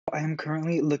I am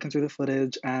currently looking through the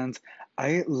footage and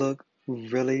I look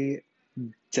really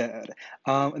dead.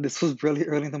 This was really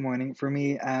early in the morning for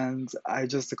me, and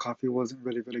the coffee wasn't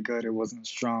really good. It wasn't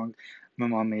strong. My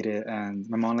mom made it, and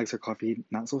my mom likes her coffee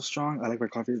not so strong. I like my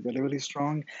coffee really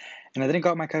strong, and I didn't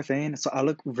got my caffeine, so I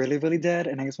look really dead.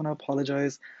 And I just want to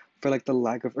apologize for like the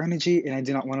lack of energy, and I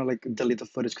do not want to like delete the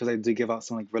footage because I do give out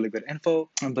some like really good info.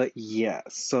 But yeah,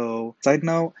 so side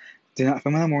note, do not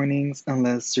film in the mornings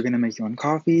unless you're gonna make your own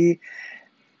coffee.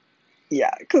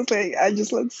 Yeah, because like, I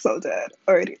just look so dead.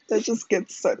 Alrighty, let's just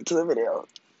get started to the video.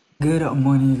 Good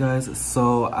morning, you guys.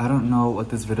 So I don't know what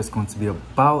this video is going to be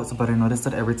about, but I noticed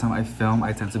that every time I film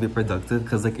I tend to be productive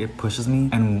because like it pushes me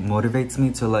and motivates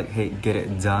me to like, hey, get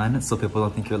it done so people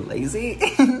don't think you're lazy.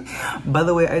 By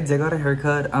the way, I did got a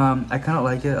haircut. I kind of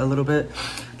like it a little bit.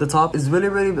 The top is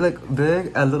really like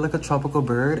big. I look like a tropical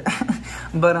bird.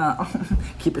 But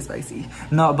keep it spicy.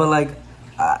 No, but like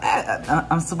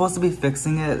I'm supposed to be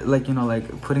fixing it, like, you know,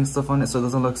 like putting stuff on it so it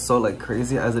doesn't look so like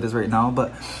crazy as it is right now,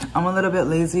 but I'm a little bit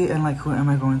lazy and like, who am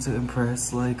I going to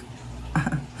impress? Like,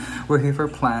 we're here for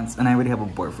plants and I already have a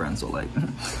boyfriend, so like,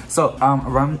 so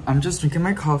I'm just drinking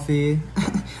my coffee.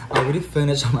 I already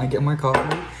finished. I might get my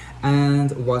coffee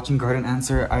and watching Garden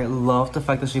Answer. I love the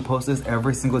fact that she posts this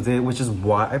every single day, which is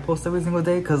why I post every single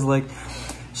day, because like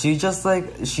she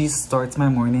starts my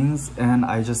mornings and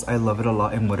I love it a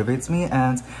lot. It motivates me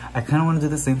and I kind of want to do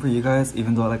the same for you guys,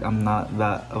 even though like I'm not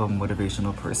that of a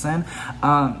motivational person.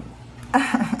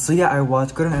 So yeah, I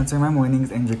watch Garden Answer in my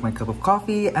mornings and drink my cup of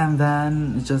coffee and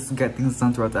then just get things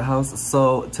done throughout the house.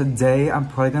 So today I'm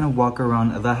probably gonna walk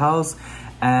around the house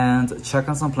and check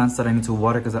on some plants that I need to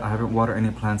water because I haven't watered any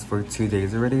plants for 2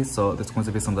 days already. So there's going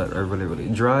to be some that are really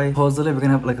dry. Supposedly we're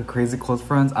gonna have like a crazy cold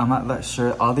front. I'm not that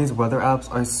sure. All these weather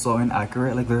apps are so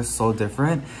inaccurate, like they're so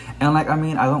different. And like, I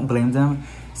mean, I don't blame them.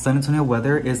 San Antonio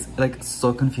weather is like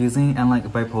so confusing and like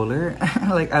bipolar.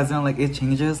 Like as in like it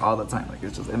changes all the time. Like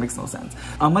it makes no sense.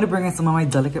 I'm gonna bring in some of my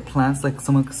delicate plants, like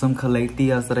some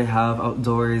calatheas that I have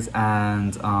outdoors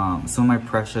and some of my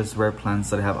precious rare plants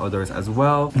that I have outdoors as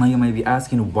well. Now you might be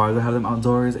asking why do I have them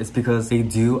outdoors. It's because they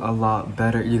do a lot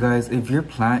better. You guys, if your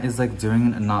plant is like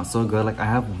doing not so good, like I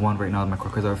have one right now, my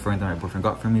crocodile friend that my boyfriend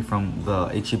got for me from the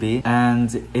HEB,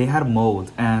 and it had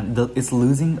mold and it's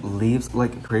losing leaves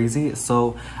like crazy.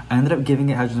 So I ended up giving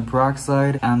it hydrogen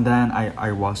peroxide and then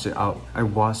I washed it out.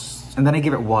 And then I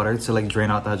gave it water to like drain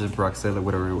out the hydrogen peroxide, like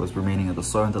whatever was remaining of the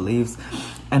soil and the leaves.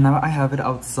 And now I have it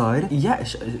outside. Yeah,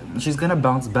 she's gonna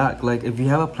bounce back. Like if you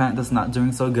have a plant that's not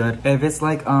doing so good, if it's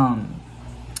like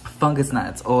fungus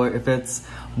gnats or if it's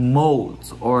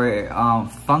mold or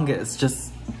fungus, just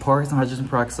pour some hydrogen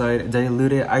peroxide,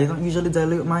 dilute it. I don't usually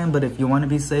dilute mine, but if you want to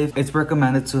be safe, it's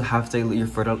recommended to half dilute your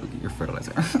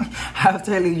fertilizer. Half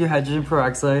dilute your hydrogen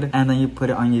peroxide and then you put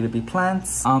it on your baby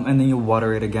plants and then you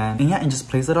water it again. And yeah, and just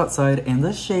place it outside in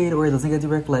the shade where it doesn't get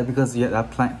direct light because yeah,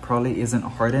 that plant probably isn't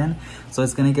hardened, so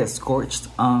it's gonna get scorched.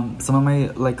 Some of my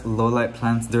like low light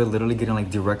plants, they're literally getting like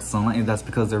direct sunlight and that's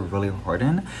because they're really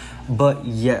hardened. But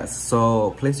yes,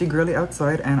 so place your girly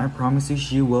outside and I promise you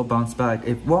she will bounce back.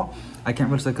 Well, I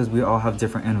can't really say because we all have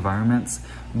different environments,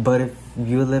 but if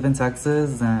you live in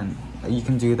Texas, then you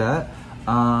can do that.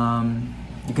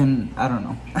 You can, I don't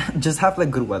know, just have like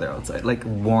good weather outside, like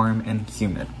warm and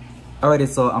humid. Alrighty,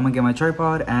 so I'm gonna get my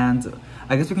tripod and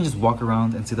I guess we can just walk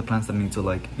around and see the plants that need to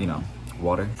like, you know,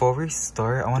 water. Before we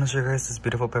start, I want to show you guys this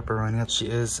beautiful pepperoni. She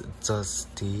is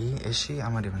dusty, is she?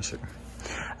 I'm not even sure.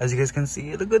 As you guys can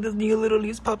see, look at this new little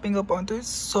leaves popping up on her.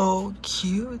 So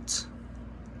cute.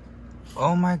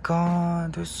 Oh my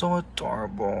god, they're so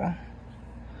adorable.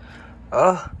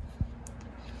 Ugh.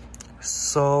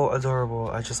 So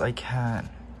adorable. I can't.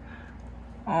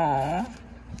 Aww.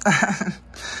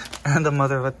 And the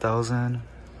mother of 1,000.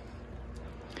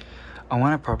 I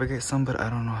want to propagate some, but I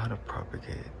don't know how to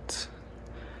propagate.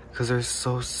 Because they're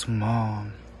so small.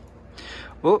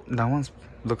 Oh, that one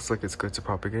looks like it's good to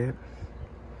propagate.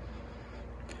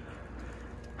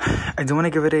 I do want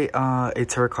to give it a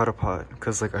terracotta pot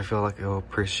because like I feel like it'll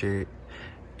appreciate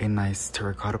a nice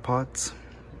terracotta pot,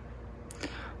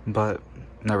 but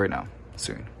not right now.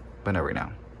 Soon, but not right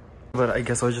now. But I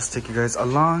guess I'll just take you guys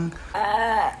along.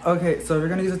 Okay, so we're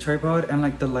gonna use a tripod and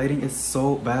like the lighting is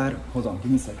so bad. Hold on, give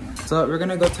me a second. So we're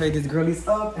gonna go tie these girlies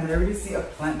up and I already see a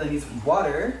plant that needs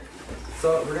water.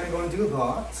 So we're gonna go and do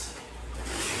that.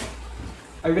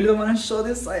 I really don't want to show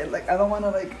this side. Like I don't want to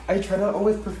like, I try to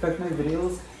always perfect my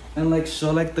videos and like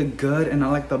show like the good and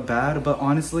not like the bad, but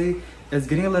honestly it's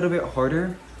getting a little bit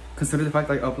harder considering the fact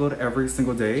that I upload every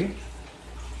single day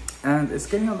and it's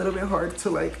getting a little bit hard to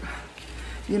like,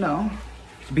 you know,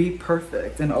 be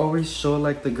perfect and always show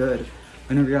like the good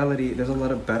And in reality, there's a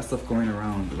lot of bad stuff going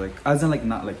around. Like, as in like,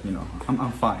 not like, you know,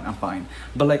 I'm fine.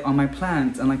 But like on my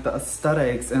plants and like the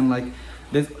aesthetics and like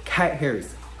there's cat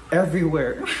hairs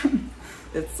everywhere.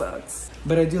 It sucks.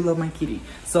 But I do love my kitty.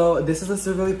 So this is a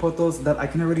Cervelli Potos that I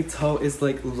can already tell is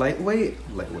like lightweight,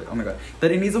 oh my god.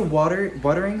 That it needs a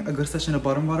watering, a good session of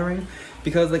bottom watering,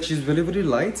 because like she's really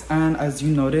light, and as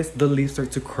you notice, the leaves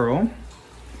start to curl.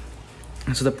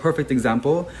 And so the perfect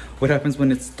example, what happens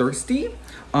when it's thirsty.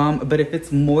 But if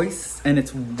it's moist and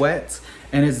it's wet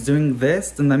and it's doing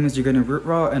this, then that means you're getting root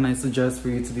rot, and I suggest for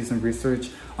you to do some research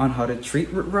on how to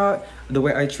treat root rot. The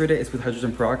way I treat it is with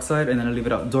hydrogen peroxide, and then I leave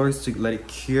it outdoors to let it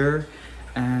cure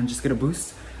and just get a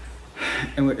boost.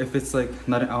 And if it's like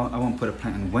not, I won't put a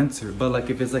plant in winter, but like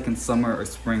if it's like in summer or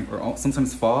spring or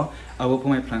sometimes fall, I will put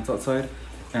my plants outside,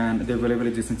 and they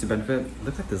really do seem to benefit.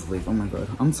 Look at this leaf, oh my god.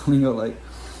 I'm telling you, like,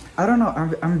 I don't know,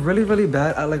 I'm really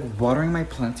bad at like watering my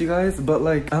plants, you guys, but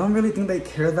like I don't really think they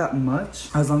care that much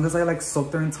as long as I like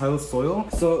soak their entire soil.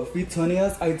 So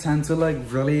Fitonias, I tend to like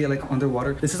really like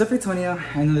underwater. This is a Fitonia,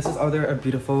 and then this is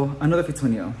another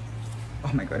Fitonia.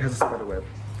 Oh my god, it has a spider web.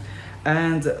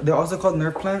 And they're also called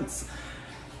nerve plants.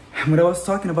 What I was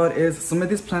talking about is some of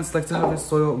these plants like to have their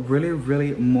soil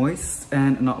really moist,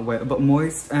 and not wet, but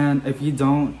moist, and if you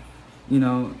don't, you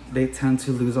know, they tend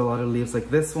to lose a lot of leaves. Like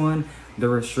this one, they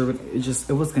were sure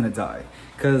it was gonna die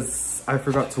because I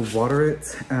forgot to water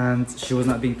it and she was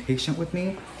not being patient with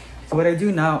me. So what I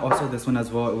do now, also this one as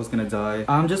well, it was gonna die.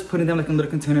 I'm just putting them like in little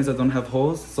containers that don't have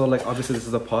holes. So like obviously this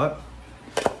is a pot.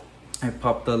 I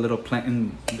pop the little plant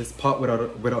in this pot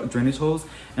without drainage holes,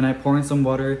 and I pour in some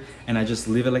water, and I just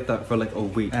leave it like that for like a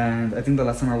week. And I think the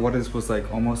last time I watered this was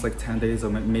like almost like 10 days or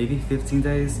maybe 15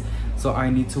 days. So I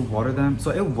need to water them.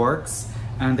 So it works,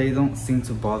 and they don't seem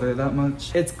to bother that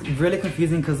much. It's really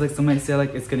confusing because like somebody say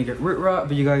like it's gonna get root rot,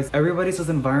 but you guys, everybody's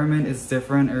environment is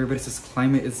different, everybody's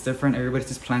climate is different,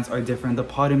 everybody's plants are different. The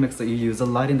potting mix that you use, the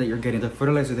lighting that you're getting, the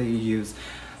fertilizer that you use,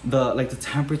 the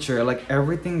temperature, like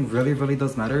everything really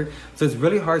does matter. So it's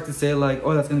really hard to say like,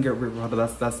 oh, that's gonna get root rot,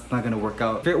 but that's not gonna work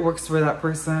out. If it works for that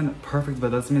person, perfect,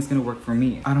 but doesn't mean it's gonna work for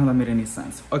me. I don't know if that made any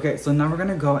sense. Okay, so now we're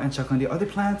gonna go and check on the other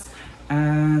plants,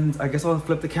 and I guess I'll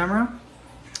flip the camera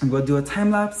and go do a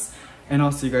time lapse, and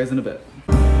I'll see you guys in a bit.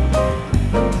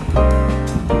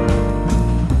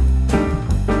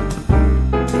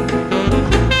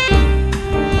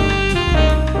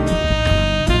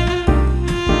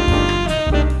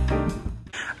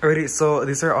 Alrighty, so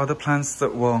these are all the plants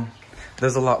that, well,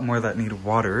 there's a lot more that need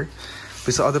water.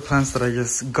 These are all the plants that I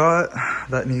just got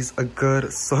that needs a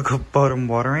good soak of bottom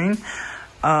watering.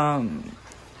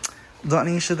 The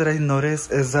only issue that I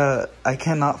noticed is that I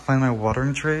cannot find my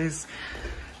watering trays.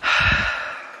 I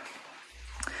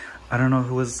don't know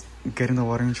who was getting the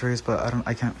watering trays, but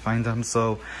I can't find them.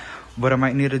 So what I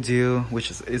might need to do, which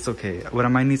is, it's okay. What I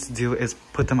might need to do is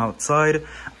put them outside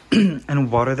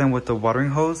and water them with the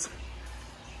watering hose.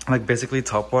 Like basically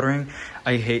top watering.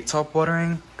 I hate top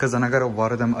watering because then I gotta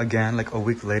water them again like a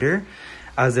week later.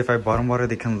 As if I bottom water,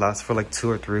 they can last for like 2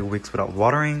 or 3 weeks without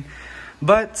watering.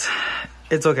 But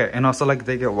it's okay. And also like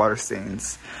they get water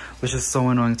stains, which is so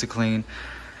annoying to clean.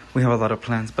 We have a lot of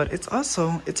plants, but it's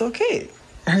okay.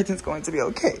 Everything's going to be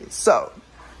okay. So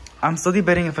I'm still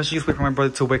debating if I should just wait for my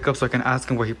brother to wake up so I can ask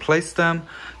him where he placed them,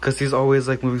 because he's always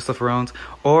like moving stuff around,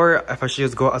 or if I should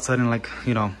just go outside and like,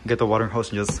 you know, get the watering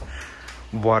hose and just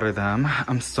water them.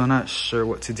 I'm still not sure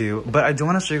what to do, but I do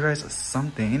want to show you guys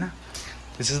something.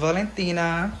 This is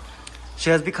Valentina.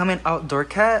 She has become an outdoor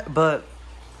cat, but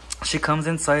she comes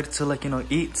inside to like, you know,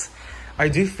 eat. I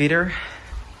do feed her,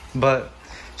 but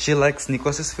she likes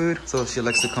Nikos's food, so she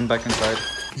likes to come back inside.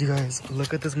 You guys,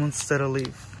 look at this monstera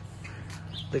leaf.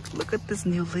 Like, look at this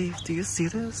new leaf. Do you see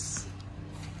this?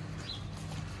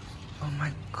 Oh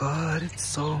my god, it's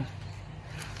so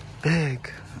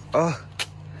big. Oh,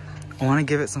 I want to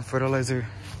give it some fertilizer.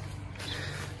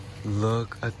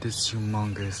 Look at this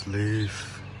humongous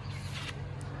leaf.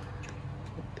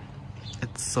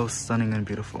 It's so stunning and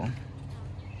beautiful.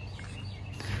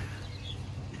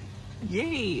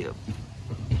 Yay!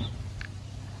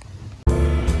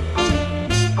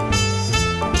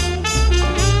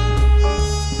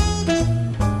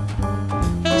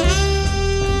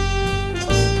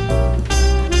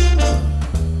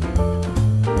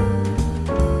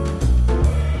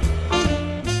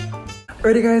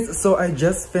 Alrighty guys, so I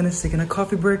just finished taking a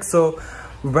coffee break. So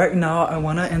right now I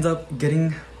want to end up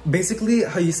getting, basically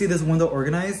how you see this window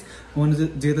organized, I want to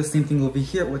do the same thing over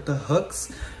here with the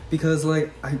hooks, because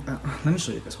like let me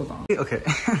show you guys, hold on. Okay.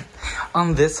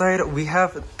 On this side we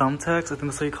have thumbtacks, I think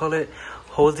that's what you call it,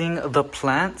 holding the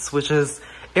plants, which is,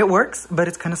 it works, but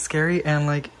it's kind of scary and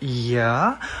like,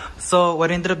 yeah. So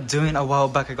what I ended up doing a while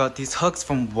back, I got these hooks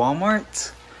from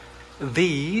Walmart,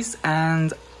 these,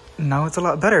 and now it's a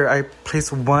lot better. I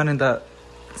placed one in that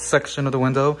section of the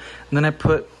window, and then I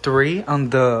put 3 on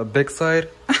the big side,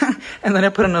 and then I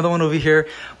put another one over here,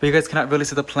 but you guys cannot really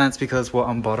see the plants because, well,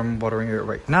 I'm bottom watering it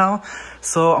right now.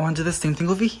 So I want to do the same thing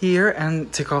over here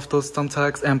and take off those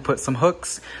thumbtacks and put some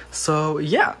hooks. So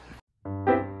yeah.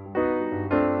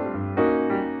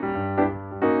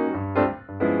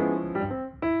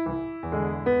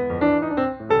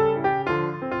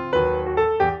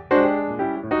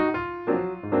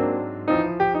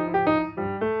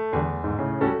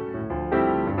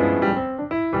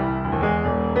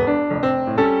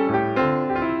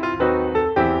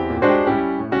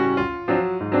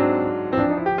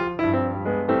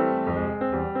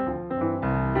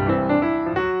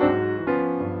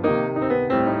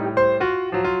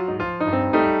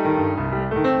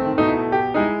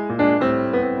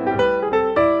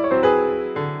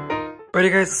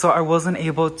 Alrighty guys, so I wasn't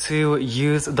able to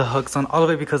use the hooks on all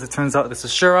of it because it turns out this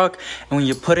is shellac, and when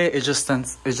you put it, it just,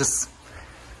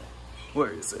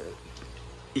 where is it?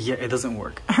 Yeah, it doesn't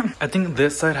work. I think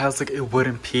this side has like a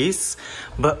wooden piece,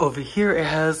 but over here it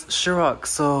has shellac,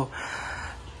 so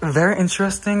very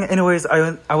interesting. Anyways,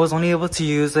 I was only able to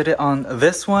use it on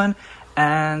this one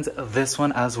and this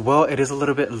one as well. It is a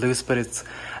little bit loose, but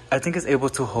I think it's able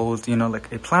to hold, you know,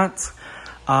 like a plant.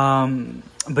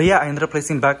 But yeah, I ended up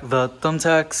placing back the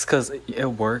thumbtacks because it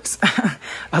works.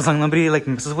 As long as nobody like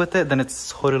messes with it, then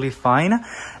it's totally fine.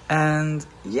 And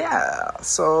yeah,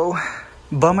 so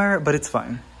bummer, but it's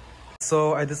fine.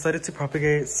 So I decided to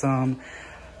propagate some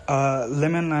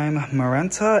lemon lime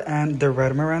maranta and the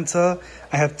red maranta.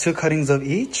 I have 2 cuttings of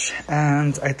each,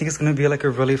 and I think it's gonna be like a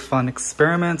really fun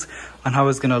experiment on how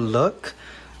it's gonna look,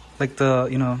 like the,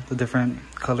 you know, the different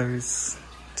colors,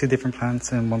 2 different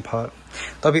plants in one pot.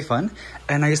 That'll be fun.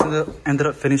 And I just ended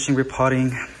up finishing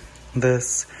repotting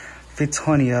this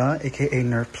begonia, aka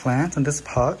nerve plant, in this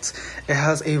pot. It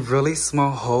has a really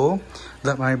small hole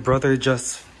that my brother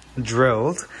just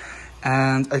drilled,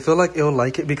 and I feel like it'll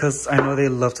like it because I know they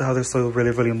love to have their soil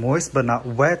really moist but not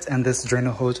wet, and this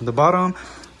drainage hole to the bottom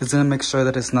is gonna make sure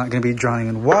that it's not gonna be drowning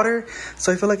in water,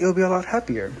 so I feel like it'll be a lot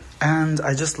happier. And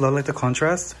I just love like the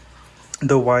contrast.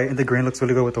 The white and the green looks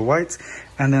really good with the white,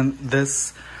 and then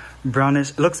this brownish,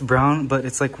 it looks brown but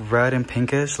it's like red and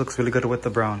pinkish, looks really good with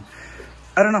the brown.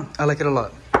 I don't know, I like it a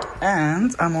lot.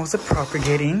 And I'm also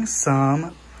propagating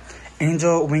some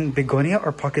angel wing begonia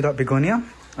or polka dot begonia.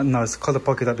 No, it's called the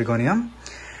polka dot begonia.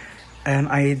 And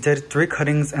I did 3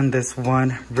 cuttings in this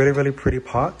one really pretty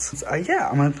pot. So, yeah,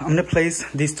 I'm gonna place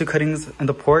these 2 cuttings in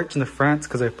the porch in the front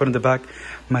because I put in the back,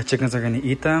 my chickens are gonna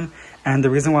eat them. And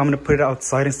the reason why I'm gonna put it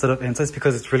outside instead of inside is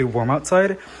because it's really warm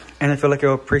outside, and I feel like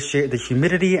it'll appreciate the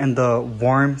humidity and the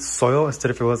warm soil instead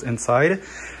if it was inside,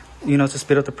 you know, to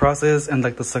speed up the process and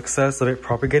like the success of it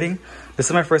propagating. This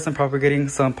is my first time propagating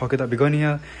some polka dot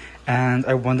begonia, and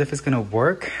I wonder if it's gonna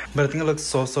work, but I think it looks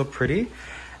so pretty.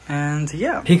 And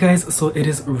yeah. Hey guys, so it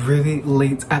is really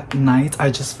late at night.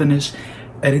 I just finished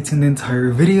editing the entire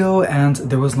video and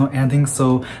there was no ending,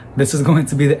 so this is going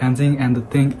to be the ending, and the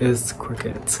thing is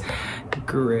crooked.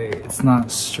 Great, it's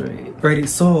not straight. Alrighty,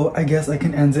 so I guess I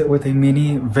can end it with a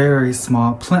mini, very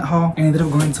small plant haul. I ended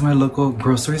up going to my local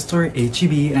grocery store,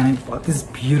 HEB, and I bought this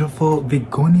beautiful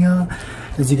begonia.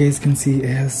 As you guys can see, it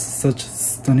has such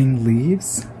stunning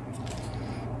leaves.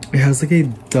 It has like a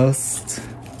dust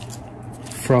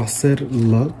frosted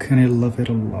look, and I love it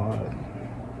a lot.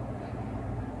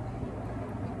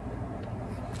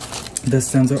 The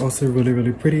stems are also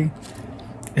really pretty.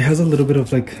 It has a little bit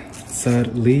of like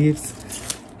sad leaves,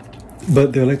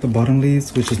 but they're like the bottom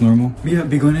leaves, which is normal. But yeah,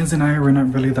 begonias and I were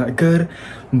not really that good,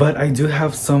 but I do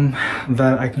have some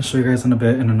that I can show you guys in a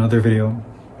bit in another video.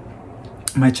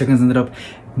 My chickens ended up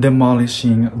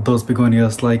demolishing those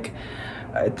begonias. Like,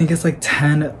 I think it's like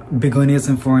 10 begonias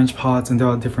in 4-inch pots, and they're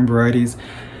all different varieties.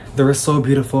 They were so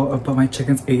beautiful, but my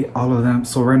chickens ate all of them.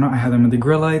 So right now I have them in the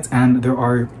grill lights and they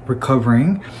are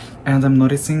recovering. And I'm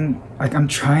noticing, like,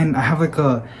 I have like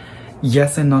a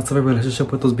yes and no type of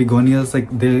relationship with those begonias. Like,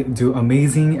 they do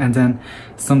amazing, and then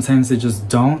sometimes they just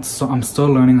don't. So I'm still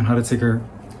learning on how to take care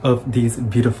of these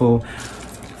beautiful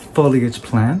foliage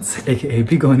plants, aka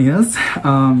begonias.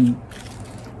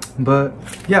 But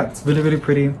yeah, it's really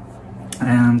pretty.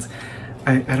 And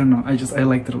I don't know, I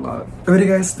liked it a lot. Alrighty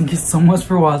guys, thank you so much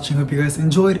for watching. Hope you guys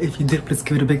enjoyed. If you did, please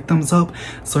give it a big thumbs up.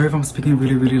 Sorry if I'm speaking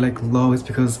really like low. It's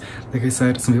because, like I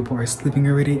said, some people are sleeping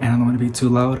already and I don't want to be too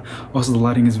loud. Also, the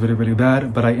lighting is really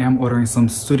bad, but I am ordering some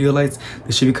studio lights.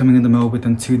 They should be coming in the mail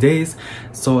within 2 days,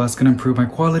 so that's gonna improve my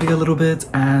quality a little bit.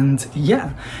 And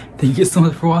yeah, thank you so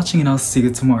much for watching, and I'll see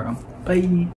you tomorrow. Bye.